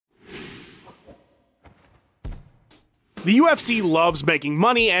The UFC loves making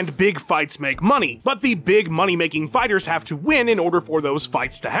money and big fights make money, but the big money-making fighters have to win in order for those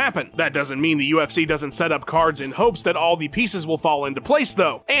fights to happen. That doesn't mean the UFC doesn't set up cards in hopes that all the pieces will fall into place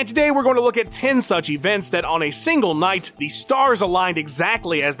though. And today we're going to look at 10 such events that on a single night, the stars aligned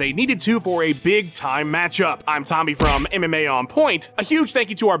exactly as they needed to for a big time matchup. I'm Tommy from MMA On Point. A huge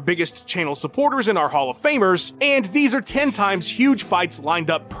thank you to our biggest channel supporters and our Hall of Famers, and these are 10 times huge fights lined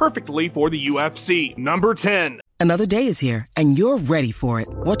up perfectly for the UFC. Number 10. Another day is here, and you're ready for it.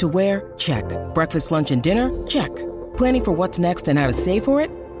 What to wear? Check. Breakfast, lunch, and dinner? Check. Planning for what's next and how to save for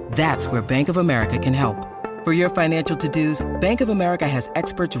it? That's where Bank of America can help. For your financial to-dos, Bank of America has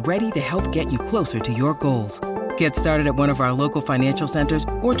experts ready to help get you closer to your goals. Get started at one of our local financial centers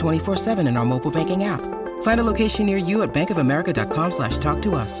or 24/7 in our mobile banking app. Find a location near you at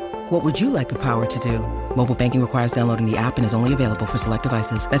bankofamerica.com/talktous. What would you like the power to do? Mobile banking requires downloading the app and is only available for select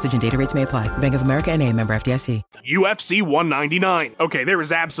devices. Message and data rates may apply. Bank of America N.A., member FDIC. UFC 199. Okay, there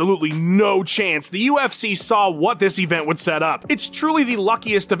is absolutely no chance the UFC saw what this event would set up. It's truly the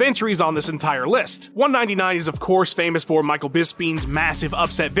luckiest of entries on this entire list. 199 is of course famous for Michael Bisping's massive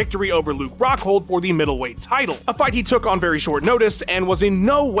upset victory over Luke Rockhold for the middleweight title. A fight he took on very short notice and was in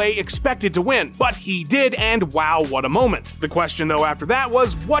no way expected to win, but he did, and wow, what a moment. The question though after that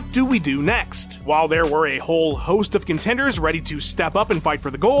was, what do we do next? While there were a whole host of contenders ready to step up and fight for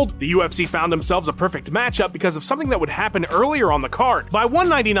the gold, the UFC found themselves a perfect matchup because of something that would happen earlier on the card. By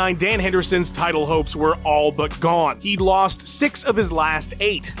 199, Dan Henderson's title hopes were all but gone. He'd lost 6 of his last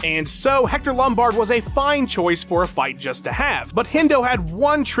 8, and so Hector Lombard was a fine choice for a fight just to have. But Hendo had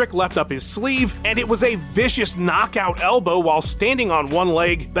one trick left up his sleeve, and it was a vicious knockout elbow while standing on one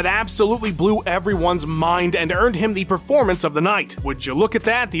leg that absolutely blew everyone's mind and earned him the performance of the night. Would you look at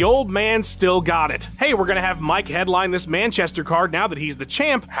that? The old man still got it. Hey, we're gonna have Mike headline this Manchester card now that he's the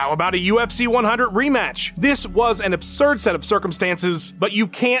champ. How about a UFC 100 rematch? This was an absurd set of circumstances, but you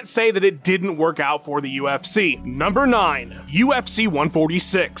can't say that it didn't work out for the UFC. Number 9. UFC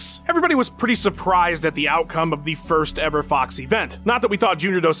 146. Everybody was pretty surprised at the outcome of the first ever Fox event. Not that we thought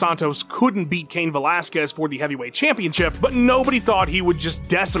Junior Dos Santos couldn't beat Cain Velasquez for the heavyweight championship, but nobody thought he would just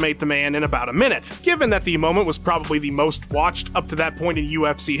decimate the man in about a minute. Given that the moment was probably the most watched up to that point in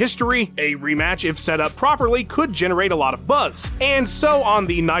UFC history, a rematch, if set up properly, could generate a lot of buzz. And so on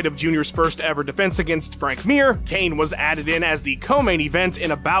the night of Junior's first ever defense against Frank Mir, Cain was added in as the co-main event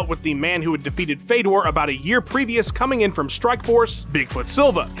in a bout with the man who had defeated Fedor about a year previous, coming in from Strikeforce, Bigfoot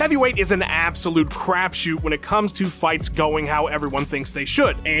Silva. Heavyweight is an absolute crapshoot when it comes to fights going how everyone thinks they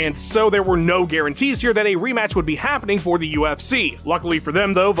should, and so there were no guarantees here that a rematch would be happening for the UFC. Luckily for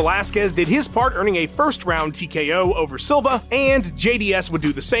them though, Velasquez did his part, earning a first round TKO over Silva, and JDS would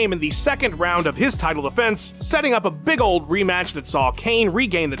do the same in the second round of his title defense, setting up a big old rematch that saw Cain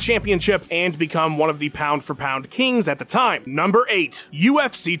regain the championship and become one of the pound-for-pound kings at the time. Number 8.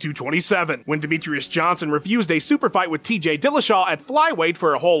 UFC 227. When Demetrius Johnson refused a super fight with TJ Dillashaw at flyweight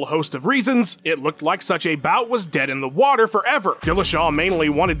for a whole host of reasons, it looked like such a bout was dead in the water forever. Dillashaw mainly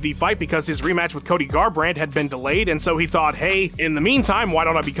wanted the fight because his rematch with Cody Garbrandt had been delayed, and so he thought, hey, in the meantime, why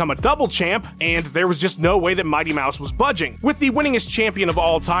don't I become a double champ? And there was just no way that Mighty Mouse was budging. With the winningest champion of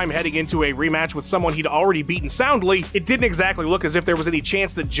all time heading into a rematch with someone he'd already beaten soundly, it didn't exactly look as if there was any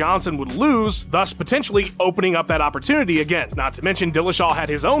chance that Johnson would lose, thus potentially opening up that opportunity again. Not to mention Dillashaw had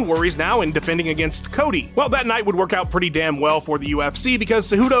his own worries now in defending against Cody. Well, that night would work out pretty damn well for the UFC because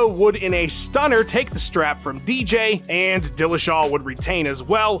Cejudo would in a stunner take the strap from DJ, and Dillashaw would retain as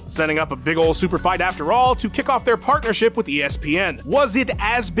well, setting up a big ol' super fight after all to kick off their partnership with ESPN. Was it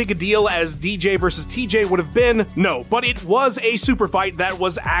as big a deal as DJ versus TJ would have been? No, but it was a super fight that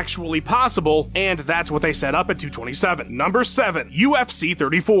was actually possible, and that's what they set up at 227. Number 7. UFC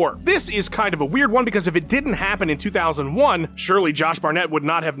 34. This is kind of a weird one because if it didn't happen in 2001, surely Josh Barnett would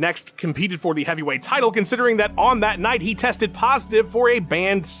not have next competed for the heavyweight title, considering that on that night he tested positive for a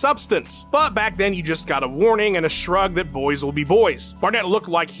banned substance. But back then you just got a warning and a shrug that boys will be boys. Barnett looked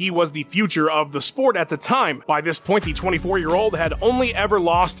like he was the future of the sport at the time. By this point, the 24-year-old had only ever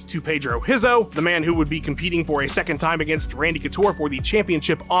lost to Pedro Hizzo, the man who would be competing for a second time against Randy Couture for the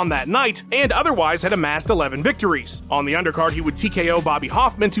championship on that night, and otherwise had amassed 11 victories. On the undercard, he would TKO Bobby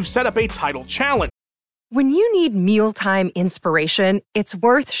Hoffman to set up a title challenge. When you need mealtime inspiration, it's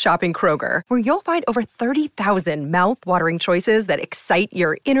worth shopping Kroger, where you'll find over 30,000 mouth-watering choices that excite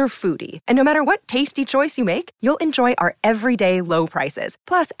your inner foodie. And no matter what tasty choice you make, you'll enjoy our everyday low prices,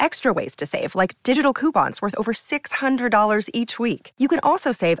 plus extra ways to save, like digital coupons worth over $600 each week. You can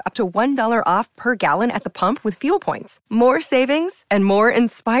also save up to $1 off per gallon at the pump with fuel points. More savings and more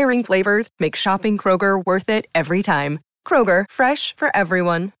inspiring flavors make shopping Kroger worth it every time. Kroger, fresh for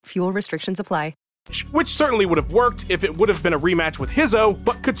everyone. Fuel restrictions apply. which certainly would have worked if it would have been a rematch with Hizzo,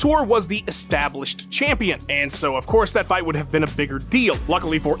 but Couture was the established champion, and so of course that fight would have been a bigger deal.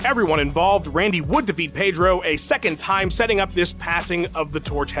 Luckily for everyone involved, Randy would defeat Pedro a second time, setting up this passing of the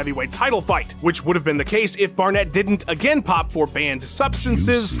torch heavyweight title fight, which would have been the case if Barnett didn't again pop for banned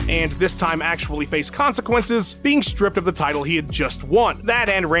substances, and this time actually face consequences, being stripped of the title he had just won. That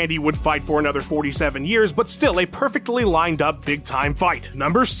and Randy would fight for another 47 years, but still a perfectly lined up big time fight.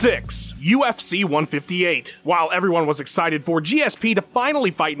 Number 6. UFC 158. While everyone was excited for GSP to finally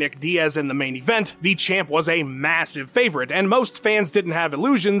fight Nick Diaz in the main event, the champ was a massive favorite, and most fans didn't have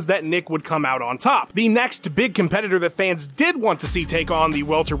illusions that Nick would come out on top. The next big competitor that fans did want to see take on the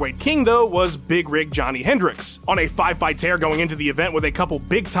welterweight king, though, was Big Rig Johnny Hendricks. On a 5-fight tear going into the event with a couple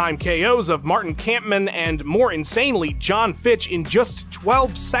big-time KOs of Martin Kampmann and, more insanely, John Fitch in just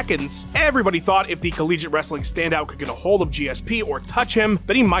 12 seconds, everybody thought if the collegiate wrestling standout could get a hold of GSP or touch him,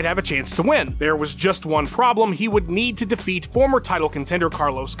 that he might have a chance to win. There was just one problem: he would need to defeat former title contender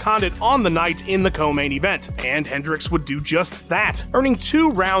Carlos Condit on the night in the co-main event, and Hendricks would do just that, earning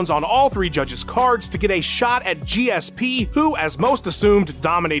 2 rounds on all 3 judges' cards to get a shot at GSP, who, as most assumed,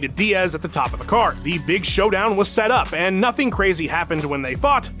 dominated Diaz at the top of the card. The big showdown was set up, and nothing crazy happened when they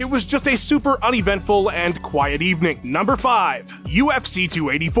fought. It was just a super uneventful and quiet evening. Number 5. UFC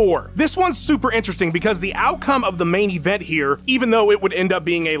 284. This one's super interesting because the outcome of the main event here, even though it would end up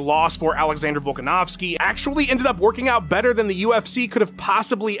being a loss for Alexander Volkanovski, actually ended up working out better than the UFC could have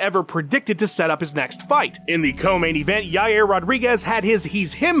possibly ever predicted to set up his next fight. In the co-main event, Yair Rodriguez had his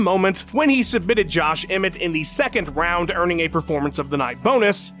he's him moment when he submitted Josh Emmett in the second round, earning a performance of the night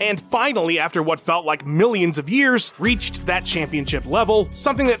bonus, and finally, after what felt like millions of years, reached that championship level,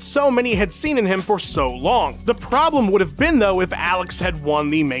 something that so many had seen in him for so long. The problem would have been, though, if Alex had won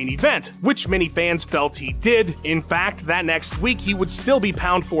the main event, which many fans felt he did. In fact, that next week he would still be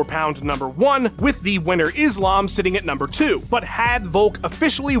pound for pound number 1, with the winner Islam sitting at number 2. But had Volk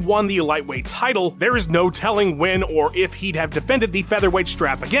officially won the lightweight title, there is no telling when or if he'd have defended the featherweight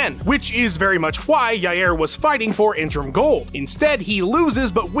strap again, which is very much why Yair was fighting for interim gold. Instead, he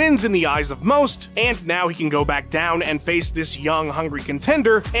loses but wins in the eyes of most, and now he can go back down and face this young, hungry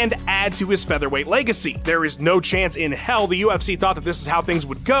contender and add to his featherweight legacy. There is no chance in hell the UFC thought that this is how things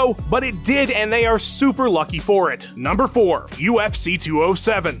would go, but it did, and they are super lucky for it. Number 4. UFC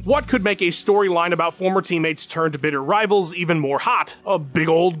 207. What could make a storyline about former teammates turned bitter rivals even more hot? A big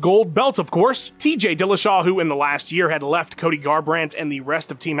old gold belt, of course. TJ Dillashaw, who in the last year had left Cody Garbrandt and the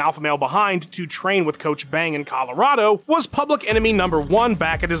rest of Team Alpha Male behind to train with Coach Bang in Colorado, was public enemy number 1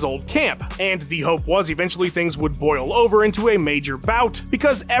 back at his old camp, and the hope was eventually things would boil over into a major bout,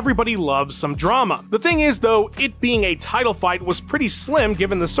 because everybody loves some drama. The thing is, though, it being a title fight was pretty slim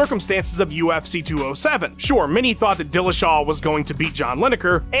given the circumstances of UFC 207. Sure, many thought that Dillashaw was going to beat John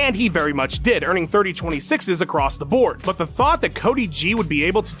Lineker, and he very much did, earning 30-26s across the board. But the thought that Cody G would be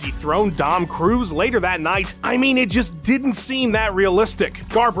able to dethrone Dom Cruz later that night, I mean, it just didn't seem that realistic.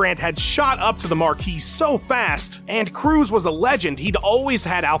 Garbrandt had shot up to the marquee so fast, and Cruz was a legend. He'd always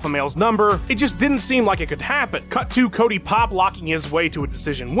had Alpha Male's number. It just didn't seem like it could happen. Cut to Cody Pop locking his way to a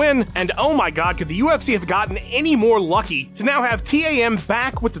decision win, and oh my god, could the UFC have gotten any more lucky to now have TAM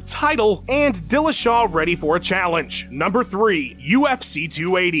back with the title and Dillashaw ready for a challenge. Number 3. UFC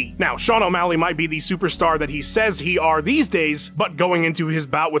 280. Now, Sean O'Malley might be the superstar that he says he are these days, but going into his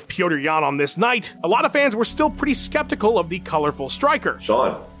bout with Petr Yan on this night, a lot of fans were still pretty skeptical of the colorful striker.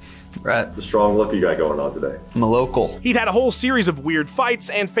 Sean. Right. The strong look you got going on today. I'm a local. He'd had a whole series of weird fights,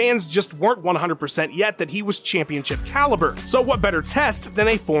 and fans just weren't 100% yet that he was championship caliber. So what better test than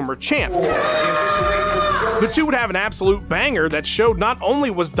a former champ? The two would have an absolute banger that showed not only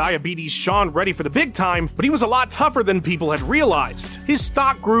was Diabetes Sean ready for the big time, but he was a lot tougher than people had realized. His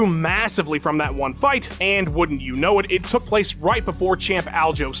stock grew massively from that one fight, and wouldn't you know it, it took place right before champ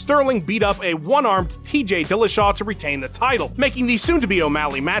Aljo Sterling beat up a one-armed TJ Dillashaw to retain the title, making the soon-to-be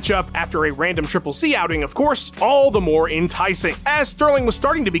O'Malley matchup, after a random Triple C outing of course, all the more enticing, as Sterling was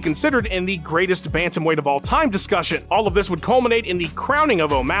starting to be considered in the greatest bantamweight of all time discussion. All of this would culminate in the crowning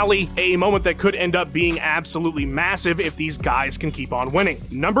of O'Malley, a moment that could end up being absolutely massive if these guys can keep on winning.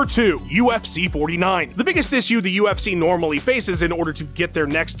 Number 2, UFC 49. The biggest issue the UFC normally faces in order to get their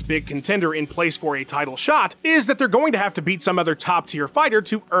next big contender in place for a title shot is that they're going to have to beat some other top-tier fighter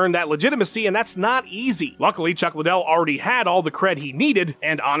to earn that legitimacy, and that's not easy. Luckily, Chuck Liddell already had all the cred he needed,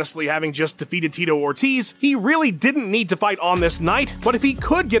 and honestly, having just defeated Tito Ortiz, he really didn't need to fight on this night, but if he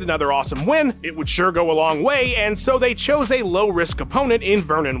could get another awesome win, it would sure go a long way, and so they chose a low-risk opponent in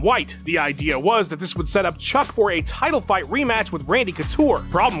Vernon White. The idea was that this would set up Chuck for a title fight rematch with Randy Couture.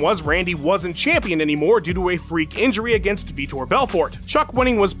 Problem was, Randy wasn't champion anymore due to a freak injury against Vitor Belfort. Chuck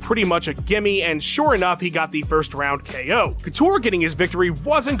winning was pretty much a gimme, and sure enough, he got the first round KO. Couture getting his victory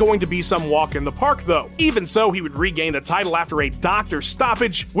wasn't going to be some walk in the park though. Even so, he would regain the title after a doctor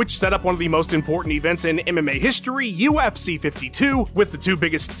stoppage, which set up one of the most important events in MMA history, UFC 52, with the two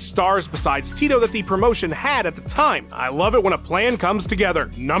biggest stars besides Tito that the promotion had at the time. I love it when a plan comes together.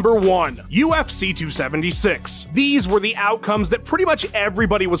 Number 1. UFC 276. These were the outcomes that pretty much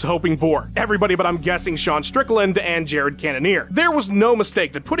everybody was hoping for. Everybody but I'm guessing Sean Strickland and Jared Cannonier. There was no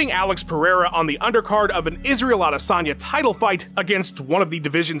mistake that putting Alex Pereira on the undercard of an Israel Adesanya title fight against one of the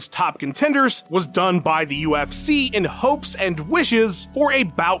division's top contenders was done by the UFC in hopes and wishes for a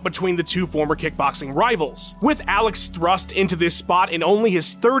bout between the two former kickboxing rivals. With Alex thrust into this spot in only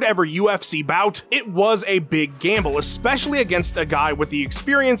his third ever UFC bout, it was a big gamble, especially against a guy with the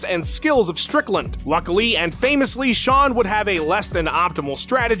experience and skills of Strickland. Luckily and famously, Sean would have a less than optimal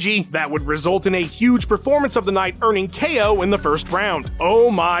strategy that would result in a huge performance of the night, earning KO in the first round.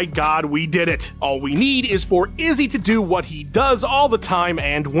 Oh my god, we did it. All we need is for Izzy to do what he does all the time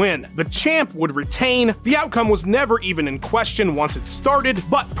and win. The champ would retain. The outcome was never even in question once it started,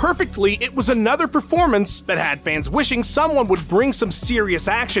 but perfectly, it was another performance that had fans wishing someone would bring some serious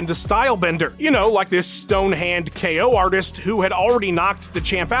action to Stylebender. You know, like this stone hand KO artist who had already knocked the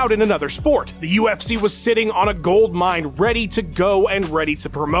champ out in another sport. The UFC was sitting on a gold mine ready to go and ready to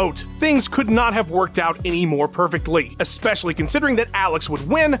promote. Things could not have worked out any more perfectly, especially considering that Alex would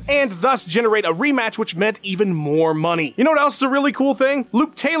win and thus generate a rematch, which meant even more money. You know what else is a really cool thing?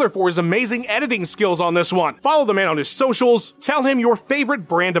 Luke Taylor for his amazing editing skills on this one. Follow the man on his socials, tell him your favorite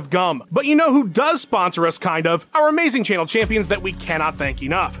brand of gum. But you know who does sponsor us, kind of? Our amazing channel champions that we cannot thank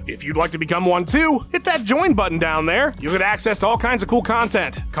enough. If you'd like to become one too, hit that join button down there. You'll get access to all kinds of cool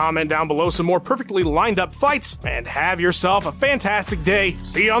content. Comment down below some more perfectly lined up fights, and have yourself a fantastic day.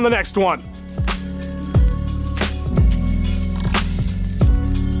 See you on the next one.